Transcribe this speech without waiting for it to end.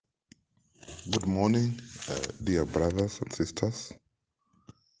Good morning, dear brothers and sisters.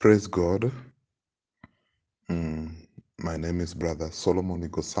 Praise God. Mm, my name is Brother Solomon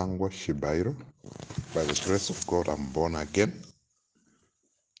Igosangwa Shibairo. By the grace of God, I'm born again,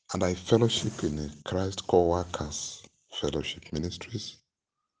 and I fellowship in Christ Co-workers Fellowship Ministries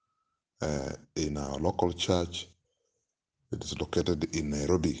in our local church. It is located in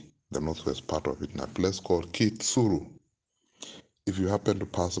Nairobi, the northwest part of it, in a place called Kitsuru. If you happen to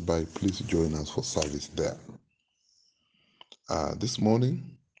pass by, please join us for service there. This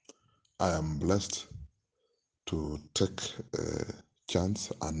morning, I am blessed to take a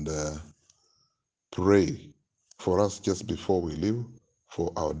chance and pray for us just before we leave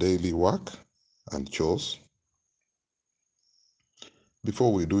for our daily work and chores.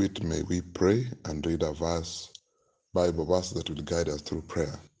 Before we do it, may we pray and read a Bible verse that will guide us through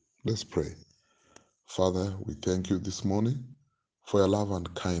prayer. Let's pray. Father, we thank you this morning for your love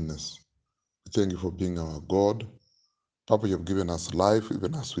and kindness. We thank you for being our God. Papa, you have given us life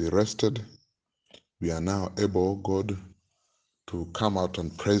even as we rested. We are now able, God, to come out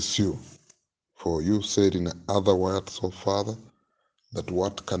and praise you. For you said in other words, oh Father, that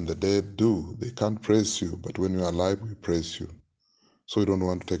what can the dead do? They can't praise you, but when you are alive, we praise you. So we don't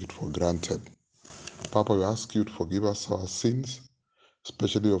want to take it for granted. Papa, we ask you to forgive us our sins,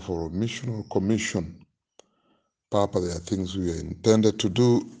 especially of our omission or commission. Papa, there are things we are intended to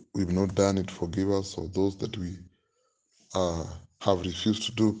do, we've not done it. Forgive us. Or those that we have refused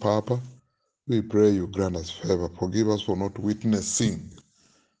to do, Papa, we pray you grant us favor. Forgive us for not witnessing.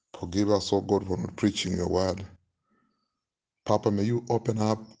 Forgive us, oh God, for not preaching your word. Papa, may you open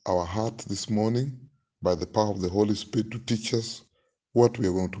up our heart this morning by the power of the Holy Spirit to teach us what we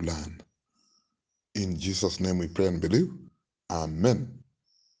are going to learn. In Jesus' name we pray and believe. Amen.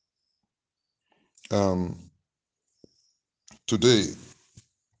 Today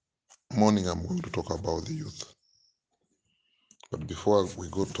morning I'm going to talk about the youth. But before we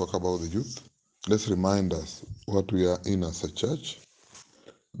go talk about the youth, let's remind us what we are in as a church.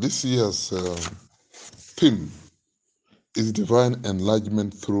 This year's theme is divine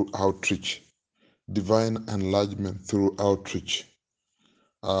enlargement through outreach. Divine enlargement through outreach.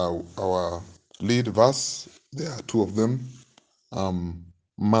 Our lead verse, there are two of them,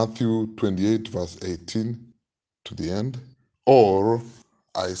 Matthew 28 verse 18 to the end, or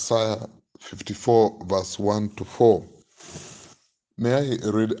Isaiah 54 verse 1 to 4. May I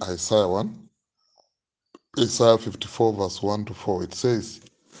read Isaiah 1? Isaiah 54 verse 1 to 4. It says,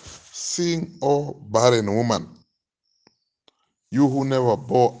 "Sing, O barren woman, you who never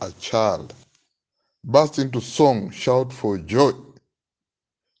bore a child. Burst into song, shout for joy,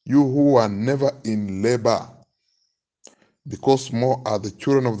 you who are never in labor. Because more are the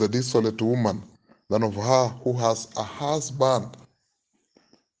children of the desolate woman than of her who has a husband.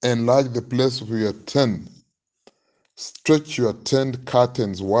 Enlarge the place of your tent. Stretch your tent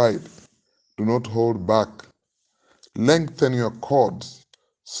curtains wide. Do not hold back. Lengthen your cords.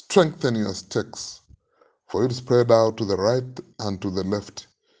 Strengthen your stakes. For it spread out to the right and to the left.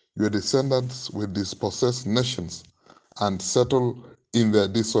 Your descendants will dispossess nations and settle in their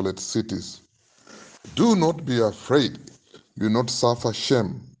desolate cities. Do not be afraid. You will not suffer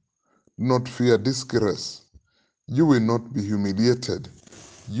shame. Do not fear disgrace. You will not be humiliated.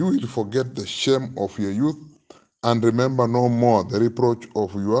 You will forget the shame of your youth and remember no more the reproach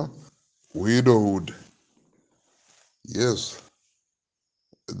of your widowhood." Yes,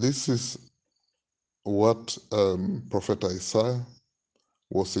 this is what Prophet Isaiah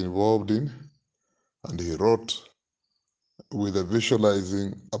was involved in, and he wrote with a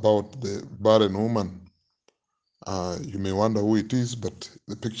visualizing about the barren woman. You may wonder who it is, but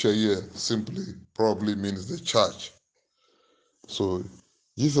the picture here simply probably means the church. So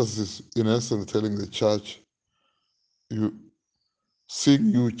Jesus is in essence telling the church, you sing,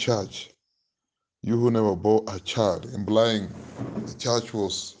 you church, you who never bore a child, implying the church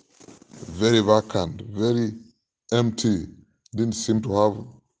was very vacant, very empty, didn't seem to have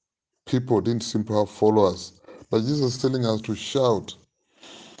people, didn't seem to have followers. But Jesus is telling us to shout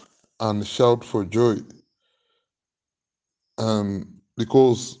and shout for joy.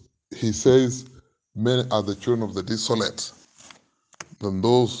 Because he says, many are the children of the desolate than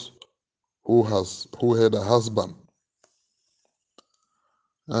those who had a husband.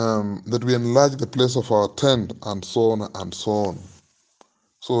 That we enlarge the place of our tent, and so on and so on.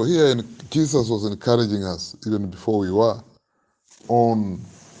 So here Jesus was encouraging us, even before we were, on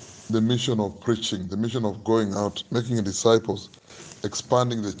the mission of preaching, the mission of going out, making disciples,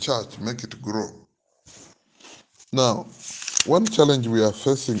 expanding the church, make it grow. Now, one challenge we are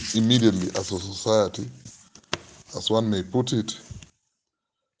facing immediately as a society, as one may put it,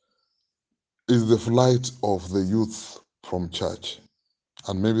 is the flight of the youth from church.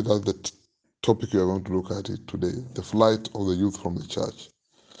 And maybe that's the topic we are going to look at it today, the flight of the youth from the church.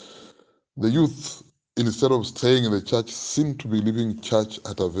 The youth, instead of staying in the church, seem to be leaving church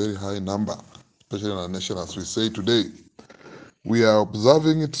at a very high number, especially in our nation, as we say today. We are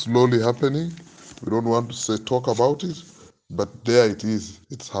observing it slowly happening. We don't want to say talk about it, but there it is.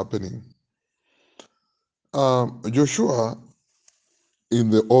 It's happening. Joshua in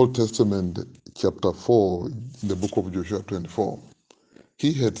the Old Testament, chapter 4, in the book of Joshua 24,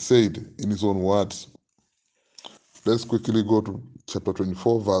 he had said in his own words, let's quickly go to chapter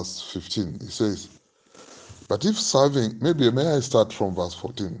 24, verse 15. He says, but if serving, maybe may I start from verse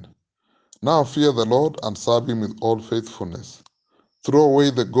 14. Now fear the Lord and serve him with all faithfulness. Throw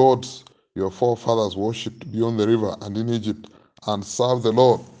away the gods your forefathers worshipped beyond the river and in Egypt, and serve the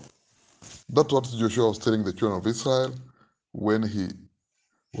Lord. That's what Joshua was telling the children of Israel when he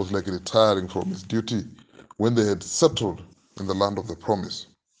was like retiring from his duty, when they had settled in the land of the promise.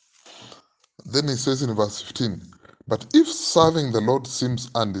 Then he says in verse 15, but if serving the Lord seems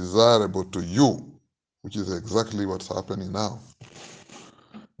undesirable to you, which is exactly what's happening now,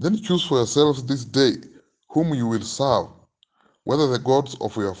 then choose for yourselves this day whom you will serve, whether the gods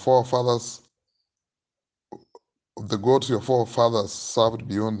of your forefathers, served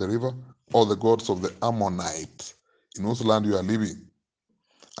beyond the river, or the gods of the Ammonites, in whose land you are living.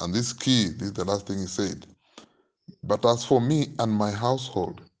 And this key, this is the last thing he said. But as for me and my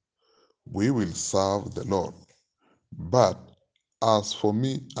household, we will serve the Lord. But as for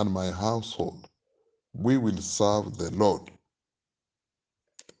me and my household, we will serve the Lord.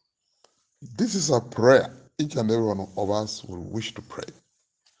 This is a prayer each and every one of us would wish to pray,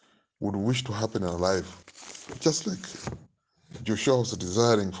 would wish to happen in our life, just like Joshua was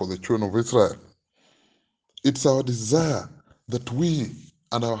desiring for the children of Israel. It's our desire that we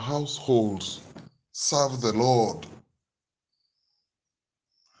and our households serve the Lord.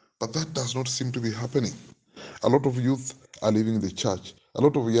 But that does not seem to be happening. A lot of youth are leaving the church. A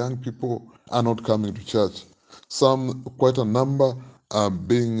lot of young people are not coming to church. Some, quite a number, are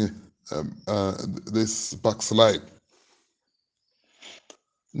being this backslide.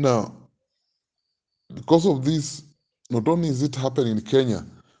 Now, because of this, not only is it happening in Kenya,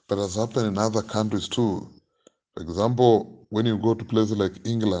 but it has happened in other countries too. For example, when you go to places like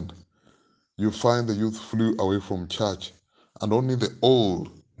England, you find the youth flew away from church, and only the old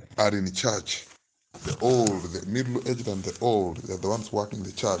are in church. The old, the middle-aged and the old, they're the ones working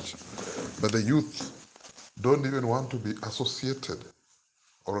the church. But the youth don't even want to be associated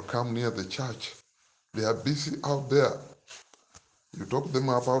or come near the church. They are busy out there. You talk to them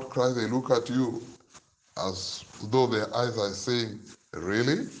about Christ, they look at you as though their eyes are saying,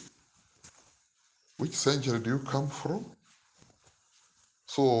 really? Which century do you come from?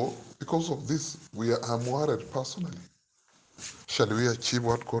 So, because of this, I'm worried personally. Shall we achieve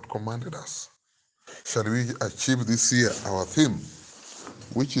what God commanded us? Shall we achieve this year our theme,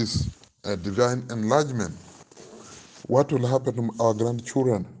 which is a divine enlargement? What will happen to our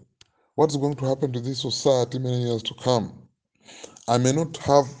grandchildren? What's going to happen to this society many years to come? I may not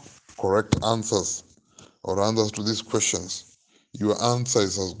have correct answers or answers to these questions. Your answer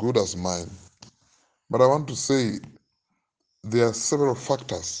is as good as mine. But I want to say there are several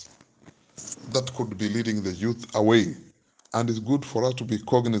factors that could be leading the youth away, and it's good for us to be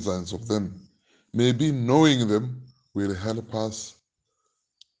cognizant of them. Maybe knowing them will help us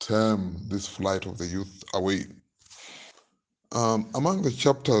turn this flight of the youth away. Among the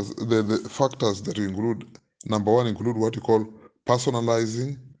chapters, the factors that include, number one, include what you call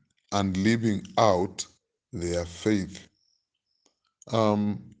personalizing and living out their faith.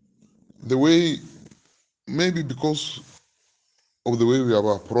 The way, maybe because of the way we have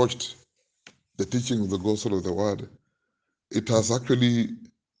approached the teaching of the gospel of the word, it has actually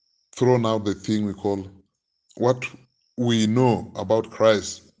thrown out the thing we call what we know about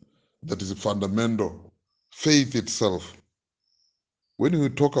Christ that is fundamental, faith itself. When we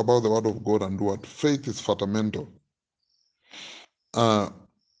talk about the word of God and what faith is fundamental,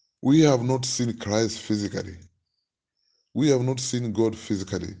 we have not seen Christ physically. We have not seen God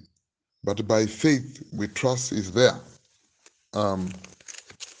physically. But by faith, we trust is there. And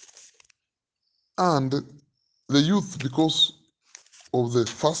the youth, because of the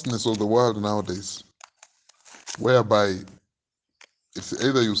fastness of the world nowadays, whereby it's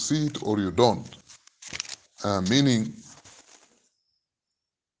either you see it or you don't, meaning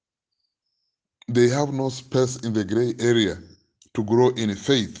they have no space in the gray area to grow in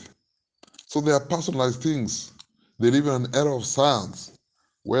faith. So they are personalized things. They live in an era of science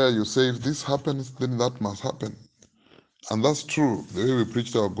where you say, if this happens, then that must happen. And that's true, the way we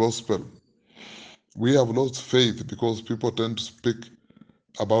preach our gospel. We have lost faith because people tend to speak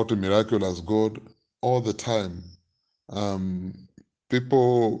about a miracle as God all the time. Um,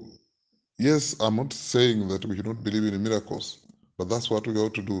 people, yes, I'm not saying that we should not believe in miracles, but that's what we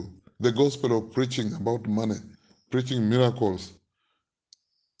ought to do. The gospel of preaching about money, preaching miracles,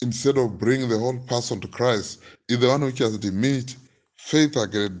 instead of bringing the whole person to Christ, is the one which has diminished faith a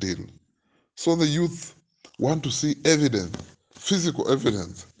great deal. So the youth want to see evidence, physical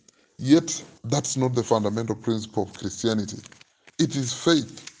evidence, yet that's not the fundamental principle of Christianity. It is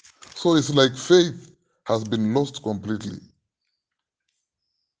faith. So it's like faith has been lost completely.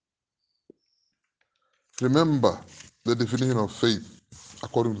 Remember the definition of faith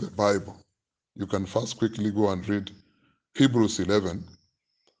according to the Bible. You can first quickly go and read Hebrews 11,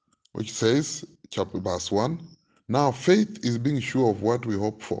 which says, chapter verse 1, now faith is being sure of what we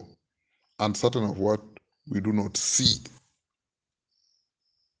hope for and certain of what we do not see.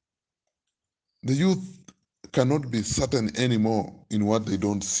 The youth cannot be certain anymore in what they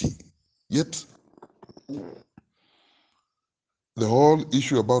don't see. Yet, the whole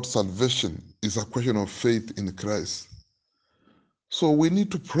issue about salvation is a question of faith in Christ. So we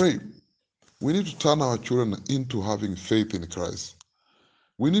need to pray. We need to turn our children into having faith in Christ.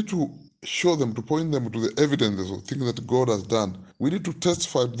 We need to show them, to point them to the evidences of things that God has done. We need to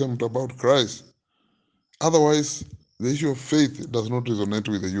testify to them about Christ. Otherwise, the issue of faith does not resonate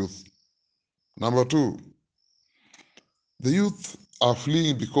with the youth. Number two, the youth are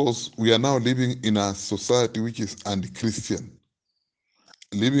fleeing because we are now living in a society which is anti-Christian,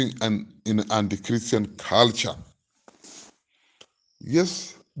 living in an anti-Christian culture.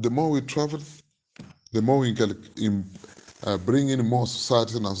 Yes, the more we travel, the more we can bring in more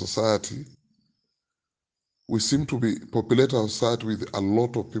society in our society. We seem to be populate our society with a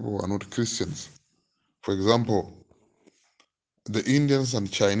lot of people who are not Christians. For example, the Indians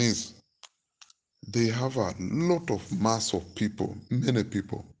and Chinese, they have a lot of mass of people, many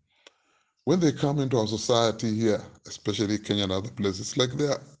people. When they come into our society here, especially Kenya and other places, it's like they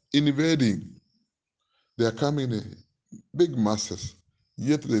are invading. They are coming in big masses,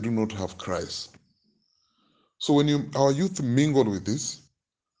 yet they do not have Christ. So when our youth mingle with this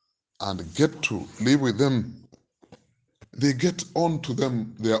and get to live with them, they get on to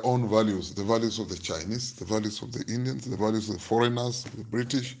them their own values, the values of the Chinese, the values of the Indians, the values of the foreigners, the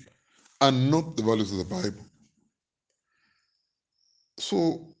British, and not the values of the Bible.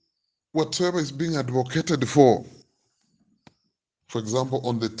 So whatever is being advocated for example,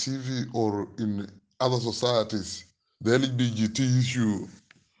 on the TV or in other societies, the LGBT issue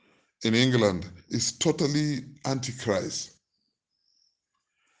in England is totally antichrist.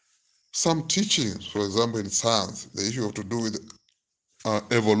 Some teachings, for example, in science, the issue of to do with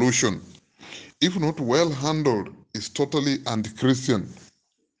evolution, if not well handled, is totally anti-Christian.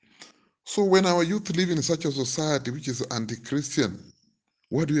 So when our youth live in such a society which is anti-Christian,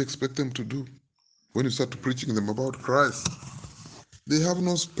 what do you expect them to do when you start preaching them about Christ? They have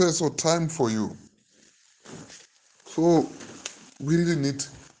no space or time for you. So we really need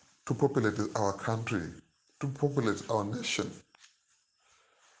to populate our country, to populate our nation.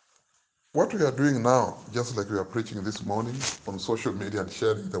 What we are doing now, just like we are preaching this morning on social media and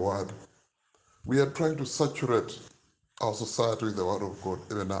sharing the word, we are trying to saturate our society with the word of God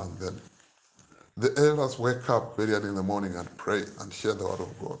every now and then. The elders wake up very early in the morning and pray and share the word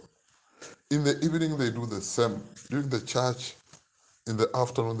of God. In the evening, they do the same. During the church, in the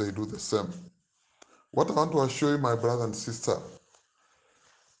afternoon, they do the same. What I want to assure you, my brother and sister,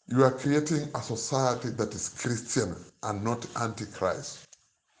 you are creating a society that is Christian and not antichrist.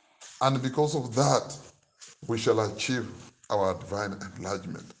 And because of that, we shall achieve our divine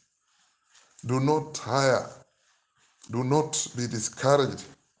enlargement. Do not tire. Do not be discouraged.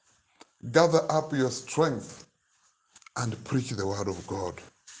 Gather up your strength and preach the word of God.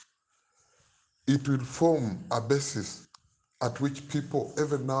 It will form a basis at which people,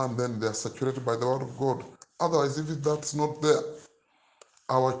 every now and then, they are saturated by the word of God. Otherwise, if that's not there,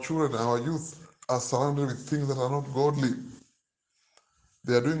 our children, our youth are surrounded with things that are not godly.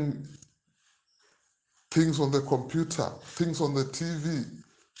 They are doing things on the computer, things on the TV,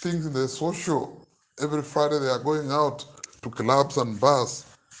 things in the social. Every Friday they are going out to clubs and bars.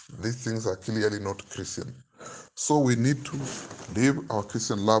 These things are clearly not Christian. So we need to live our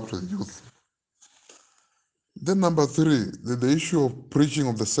Christian love to the youth. Then number three, the issue of preaching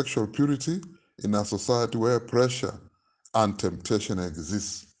of the sexual purity in a society where pressure and temptation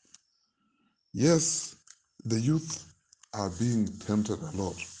exists. Yes, the youth are being tempted a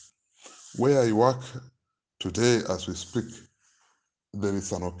lot. Where I work today as we speak, there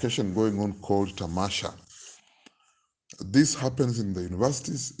is an occasion going on called Tamasha. This happens in the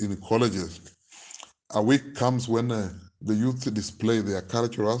universities, in colleges. A week comes when the youth display their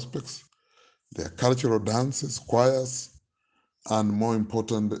cultural aspects, their cultural dances, choirs, and more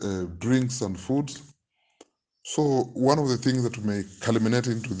important, drinks and foods. So one of the things that may culminate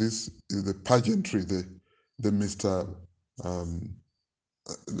into this is the pageantry, the Mr. Um,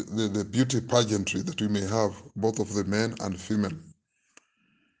 the beauty pageantry that we may have, both of the men and female.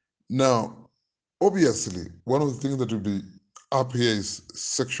 Now, obviously, one of the things that will be up here is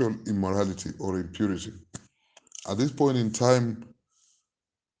sexual immorality or impurity. At this point in time,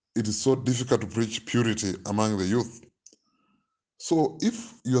 it is so difficult to preach purity among the youth. So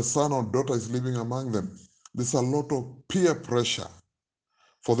if your son or daughter is living among them, there's a lot of peer pressure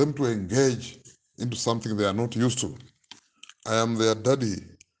for them to engage into something they are not used to. I am their daddy,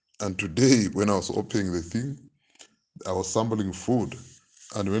 and today when I was opening the thing, I was sampling food,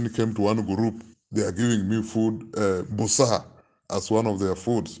 and when it came to one group, they are giving me food, busa, as one of their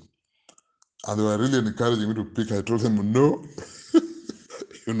foods, and they were really encouraging me to pick. I told them, no,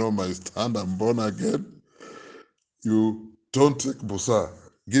 you know my stand, I'm born again. You don't take busa.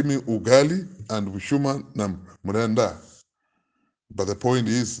 Give me ugali and ushuma na mrenda. But the point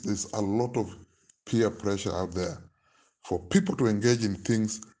is, there's a lot of peer pressure out there for people to engage in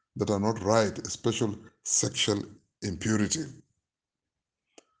things that are not right, especially sexual impurity.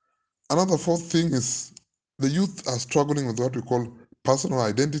 Another fourth thing is the youth are struggling with what we call personal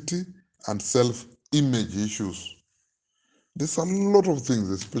identity and self image issues. There's a lot of things,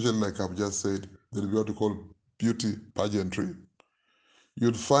 especially like I've just said, that we what we call beauty pageantry.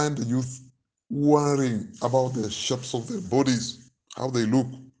 You'd find the youth worrying about the shapes of their bodies, how they look,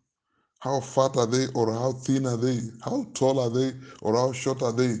 how fat are they, or how thin are they, how tall are they, or how short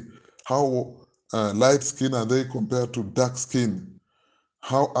are they, how light skin are they compared to dark skin,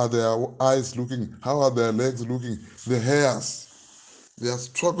 how are their eyes looking, how are their legs looking, the hairs. They are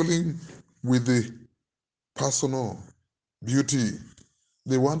struggling with the personal beauty.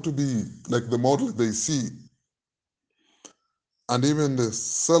 They want to be like the model they see, and even the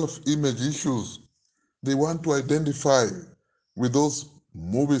self-image issues. They want to identify with those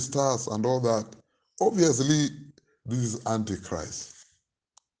movie stars and all that. Obviously, this is Antichrist.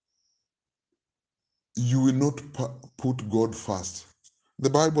 You will not put God first. The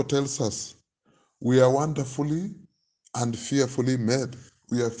Bible tells us we are wonderfully and fearfully made.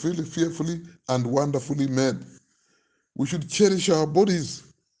 We are fearfully and wonderfully made. We should cherish our bodies.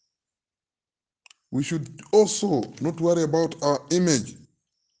 We should also not worry about our image.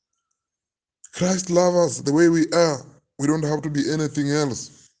 Christ loves us the way we are. We don't have to be anything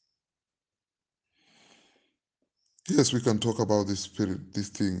else. Yes, we can talk about this spirit, this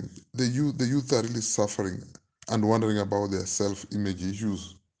thing. The youth are really suffering and wondering about their self-image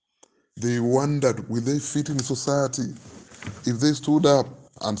issues. They wondered, will they fit in society? If they stood up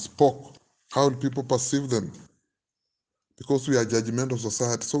and spoke, how will people perceive them? Because we are judgmental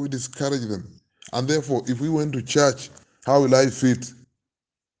society, so we discourage them. And therefore, if we went to church, how will I fit?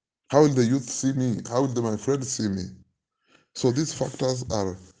 How will the youth see me? How will my friends see me? So these factors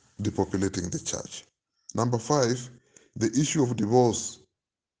are depopulating the church. Number five, the issue of divorce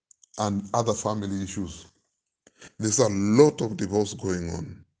and other family issues. There's a lot of divorce going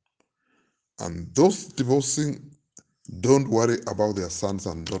on. And those divorcing don't worry about their sons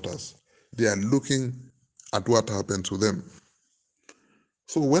and daughters. They are looking at what happened to them.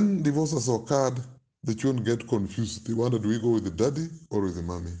 So when divorces occurred, the children get confused. They wonder, do we go with the daddy or with the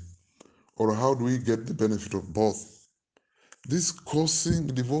mommy? Or how do we get the benefit of both? Divorce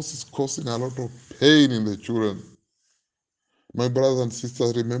is causing a lot of pain in the children. My brothers and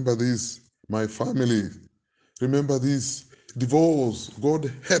sisters, remember this. My family, remember this. Divorce,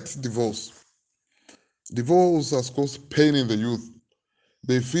 God hates divorce. Divorce has caused pain in the youth.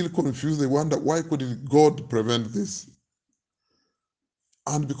 They feel confused. They wonder, why could God prevent this?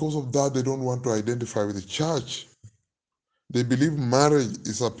 And because of that, they don't want to identify with the church. They believe marriage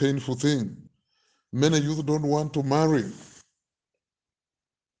is a painful thing. Many youth don't want to marry.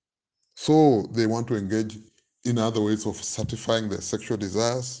 So they want to engage in other ways of satisfying their sexual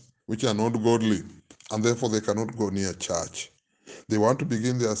desires, which are not godly, and therefore they cannot go near church. They want to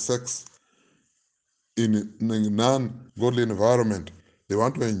begin their sex in a non-godly environment. They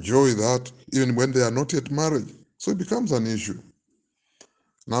want to enjoy that even when they are not yet married. So it becomes an issue.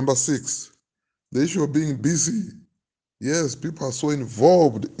 Number six, the issue of being busy. Yes, people are so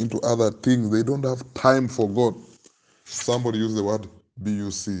involved into other things, they don't have time for God. Somebody used the word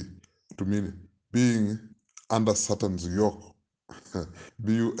BUC to mean being under Satan's yoke.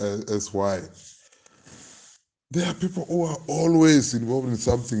 BUSY. There are people who are always involved in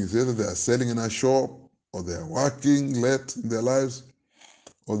something. It's either they are selling in a shop or they are working late in their lives.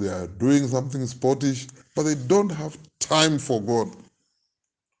 or they are doing something sportish, but they don't have time for God.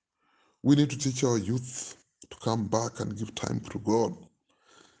 We need to teach our youth to come back and give time to God.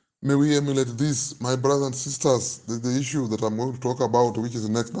 May we emulate this, my brothers and sisters. The issue that I'm going to talk about, which is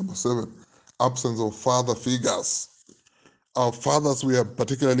next, number 7, absence of father figures. Our fathers, we are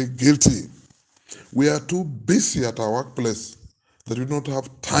particularly guilty. We are too busy at our workplace that we don't have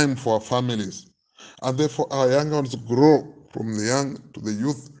time for our families. And therefore, our young ones grow from the young to the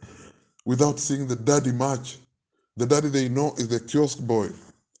youth without seeing the daddy much. The daddy they know is the kiosk boy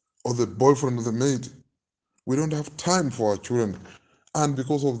or the boyfriend of the maid. We don't have time for our children. And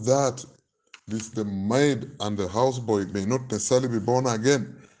because of that, the maid and the houseboy may not necessarily be born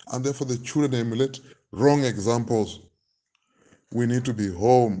again. And therefore, the children emulate wrong examples. We need to be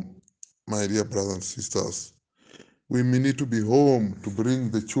home, my dear brothers and sisters. We need to be home to bring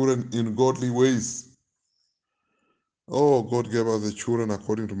the children in godly ways. Oh, God gave us the children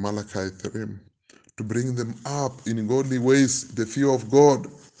according to Malachi 3, to bring them up in godly ways, the fear of God.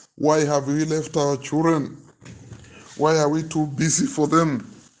 Why have we left our children? Why are we too busy for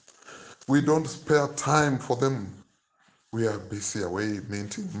them? We don't spare time for them. We are busy away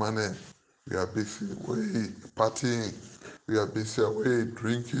minting money. We are busy away partying. We are busy away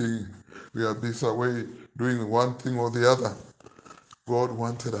drinking. We are busy away doing one thing or the other. God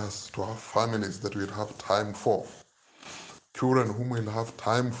wanted us to have families that we'll have time for. Children whom we'll have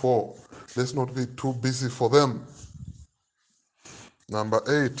time for. Let's not be too busy for them. Number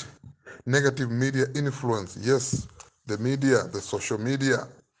 8, negative media influence. Yes, the media, the social media,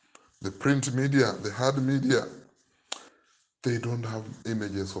 the print media, the hard media, they don't have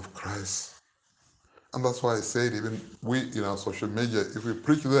images of Christ. And that's why I said, even we in our social media, if we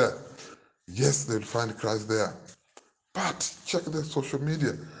preach there, yes, they'll find Christ there. But check the social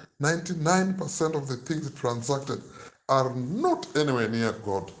media. 99% of the things transacted are not anywhere near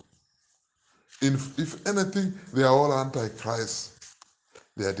God. If anything, they are all anti-Christ.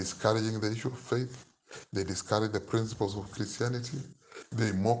 They are discouraging the issue of faith. They discourage the principles of Christianity.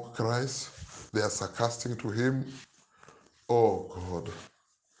 They mock Christ. They are sarcastic to him. Oh God,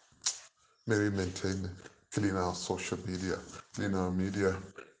 may we maintain, clean our social media, clean our media.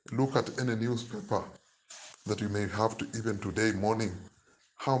 Look at any newspaper that you may have to, even today morning.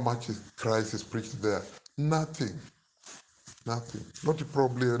 How much is Christ is preached there? Nothing. Nothing. Not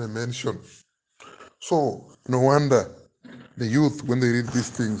probably even a mention. So, no wonder the youth, when they read these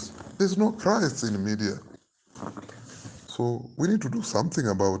things, there's no Christ in the media. So, we need to do something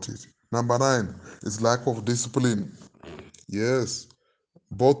about it. Number 9 is lack of discipline. Yes,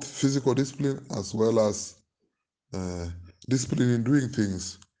 both physical discipline as well as uh, discipline in doing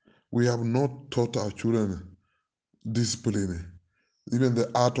things. We have not taught our children discipline, even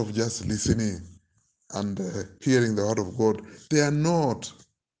the art of just listening and hearing the word of God. They are not.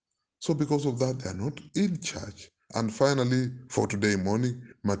 So because of that, they are not in church. And finally, for today morning,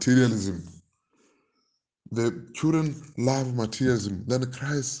 materialism. The children love materialism. Then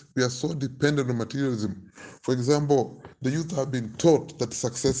Christ, we are so dependent on materialism. For example, the youth have been taught that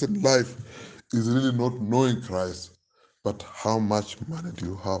success in life is really not knowing Christ, but how much money do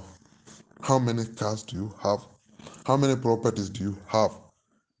you have? How many cars do you have? How many properties do you have?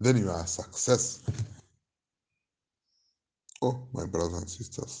 Then you are a success. Oh, my brothers and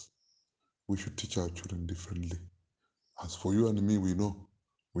sisters, we should teach our children differently. As for you and me, we know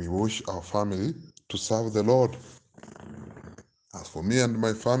we wish our family to serve the Lord. As for me and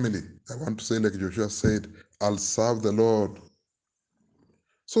my family, I want to say, like Joshua said, I'll serve the Lord.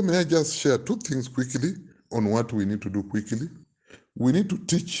 So, may I just share 2 things quickly on what we need to do quickly? We need to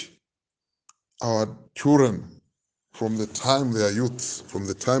teach our children from the time they are youths, from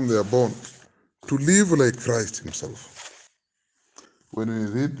the time they are born, to live like Christ Himself. When we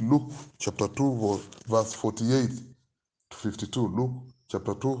read Luke chapter 2, verse 48 to 52, Luke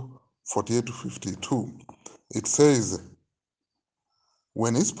chapter 2, 48 to 52, it says,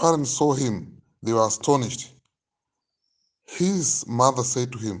 when his parents saw him, they were astonished. His mother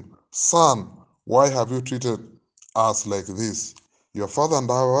said to him, son, why have you treated us like this? Your father and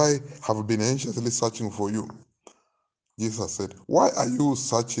I have been anxiously searching for you. Jesus said, why are you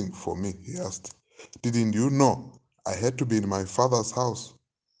searching for me? He asked. Didn't you know I had to be in my father's house?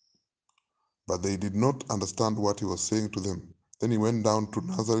 But they did not understand what he was saying to them. Then he went down to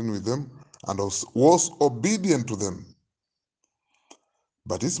Nazareth with them and was obedient to them.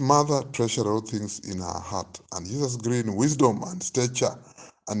 But his mother treasured all things in her heart, and Jesus grew in wisdom and stature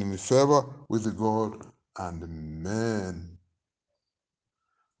and in favor with God and men.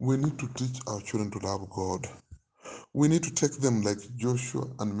 We need to teach our children to love God. We need to take them like Joshua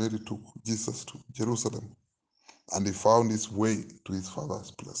and Mary took Jesus to Jerusalem and he found his way to his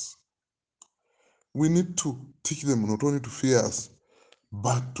father's place. We need to teach them not only to fear us,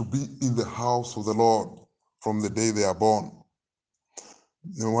 but to be in the house of the Lord from the day they are born.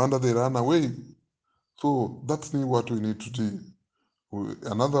 No wonder they run away. So that's what we need to do.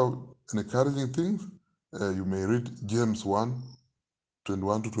 Another encouraging thing, you may read James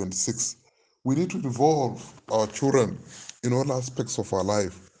 1:21 to 26. We need to involve our children in all aspects of our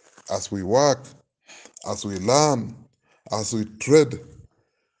life as we work, as we learn, as we trade.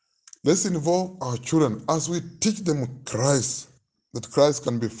 Let's involve our children as we teach them Christ, that Christ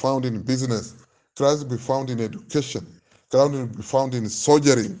can be found in business, Christ be found in education, Christ will be found in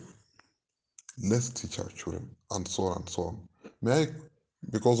surgery. Let's teach our children, and so on and so on. May I,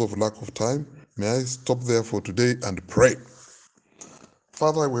 because of lack of time, may I stop there for today and pray.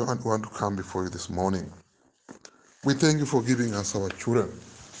 Father, we want to come before you this morning. We thank you for giving us our children.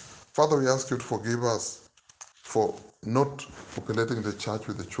 Father, we ask you to forgive us for not populating the church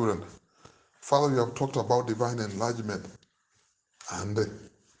with the children. Father, you have talked about divine enlargement, and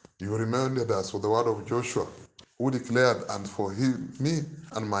you reminded us with the word of Joshua, who declared, and for him, me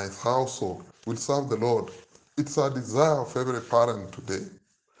and my household will serve the Lord. It's a desire of every parent today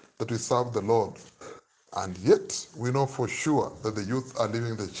that we serve the Lord. And yet, we know for sure that the youth are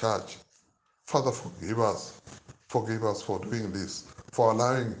leaving the church. Father, forgive us. Forgive us for doing this, for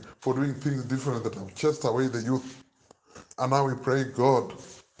doing things different that have chased away the youth. And now we pray, God,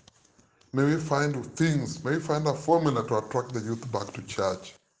 may we find a formula to attract the youth back to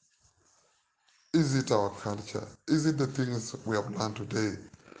church. Is it our culture? Is it the things we have learned today?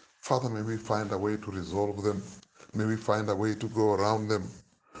 Father, may we find a way to resolve them. May we find a way to go around them.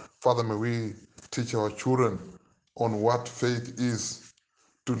 Father, may we teach our children on what faith is,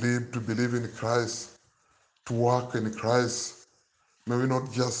 to live, to believe in Christ, to walk in Christ. May we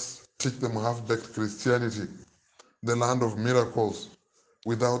not just teach them half-baked Christianity, the land of miracles,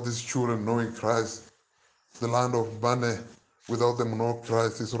 without these children knowing Christ. The land of money, without them knowing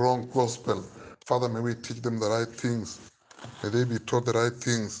Christ, is wrong gospel. Father, may we teach them the right things. May they be taught the right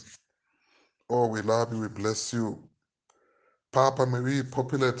things. Oh, we love you, we bless you. Papa, may we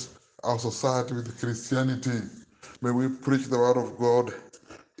populate our society with Christianity. May we preach the word of God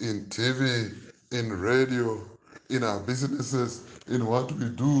in TV, in radio, in our businesses, in what we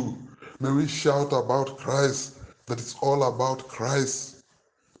do. May we shout about Christ, that it's all about Christ.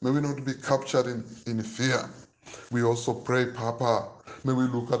 May we not be captured in fear. We also pray, Papa, may we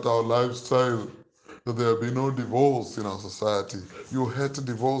look at our lifestyle, that there be no divorce in our society. You hate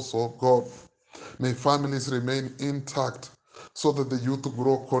divorce, oh God. May families remain intact so that the youth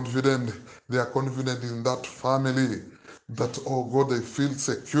grow confident. They are confident in that family. That, oh God, they feel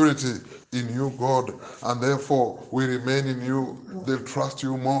security in you, God, and therefore we remain in you. They'll trust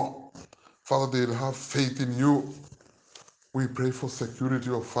you more. Father, they'll have faith in you. We pray for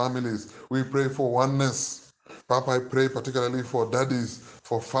security of families. We pray for oneness. Papa, I pray particularly for daddies,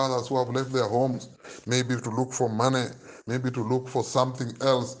 for fathers who have left their homes, maybe to look for money, maybe to look for something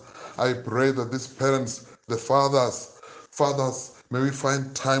else. I pray that these parents, the fathers, may we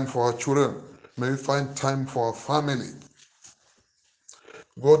find time for our children. May we find time for our family.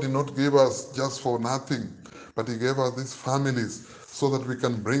 God did not give us just for nothing, but He gave us these families so that we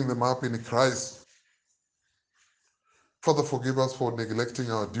can bring them up in Christ. Father, forgive us for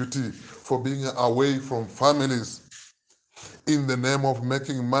neglecting our duty, for being away from families. In the name of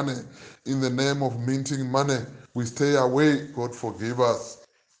making money, in the name of minting money, we stay away. God, forgive us.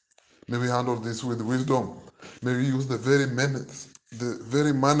 May we handle this with wisdom. May we use the very minutes, the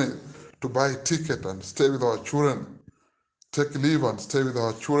very money to buy a ticket and stay with our children. Take leave and stay with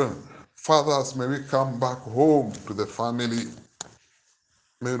our children. Fathers, may we come back home to the family.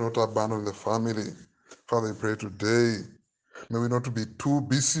 May we not abandon the family. Father, I pray today, may we not be too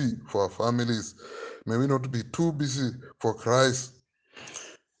busy for our families. May we not be too busy for Christ.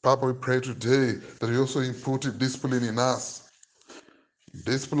 Papa, we pray today that you also input discipline in us.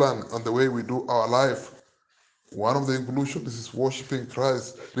 Discipline on the way we do our life. One of the inclusions is worshiping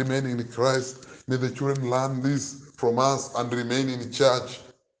Christ, remaining in Christ. May the children learn this from us and remain in church.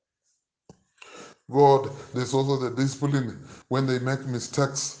 God, there's also the discipline when they make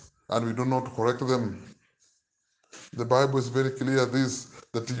mistakes and we do not correct them. The Bible is very clear this,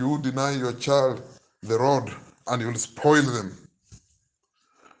 that you deny your child the rod and you'll spoil them.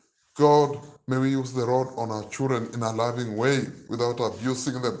 God, may we use the rod on our children in a loving way without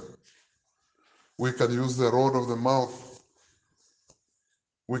abusing them. We can use the rod of the mouth.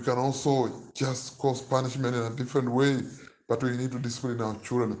 We can also just cause punishment in a different way, but we need to discipline our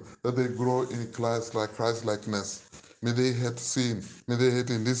children that they grow in Christ likeness. May they hate sin. May they hate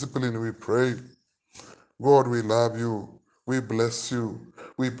indiscipline, we pray. God, we love you. We bless you.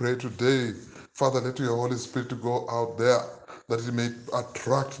 We pray today, Father, let your Holy Spirit to go out there that it may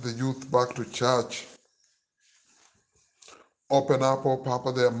attract the youth back to church. Open up, oh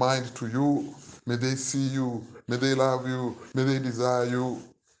Papa, their mind to you. May they see you. May they love you. May they desire you.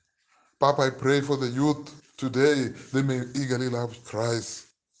 Papa, I pray for the youth today. They may eagerly love Christ.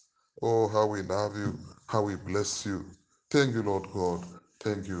 Oh, how we love you, how we bless you. Thank you, Lord God.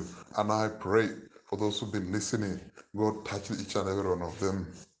 Thank you. And I pray for those who've been listening, God, touch each and every one of them.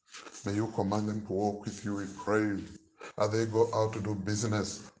 May you command them to walk with you, we pray. As they go out to do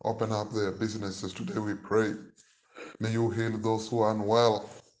business, open up their businesses today, we pray. May you heal those who are unwell.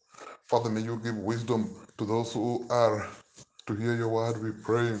 Father, may you give wisdom to those who are to hear your word, we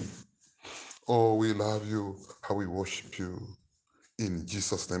pray. Oh, we love you, how we worship you. In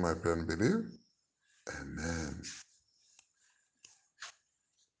Jesus' name I pray and believe. Amen.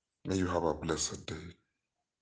 May you have a blessed day.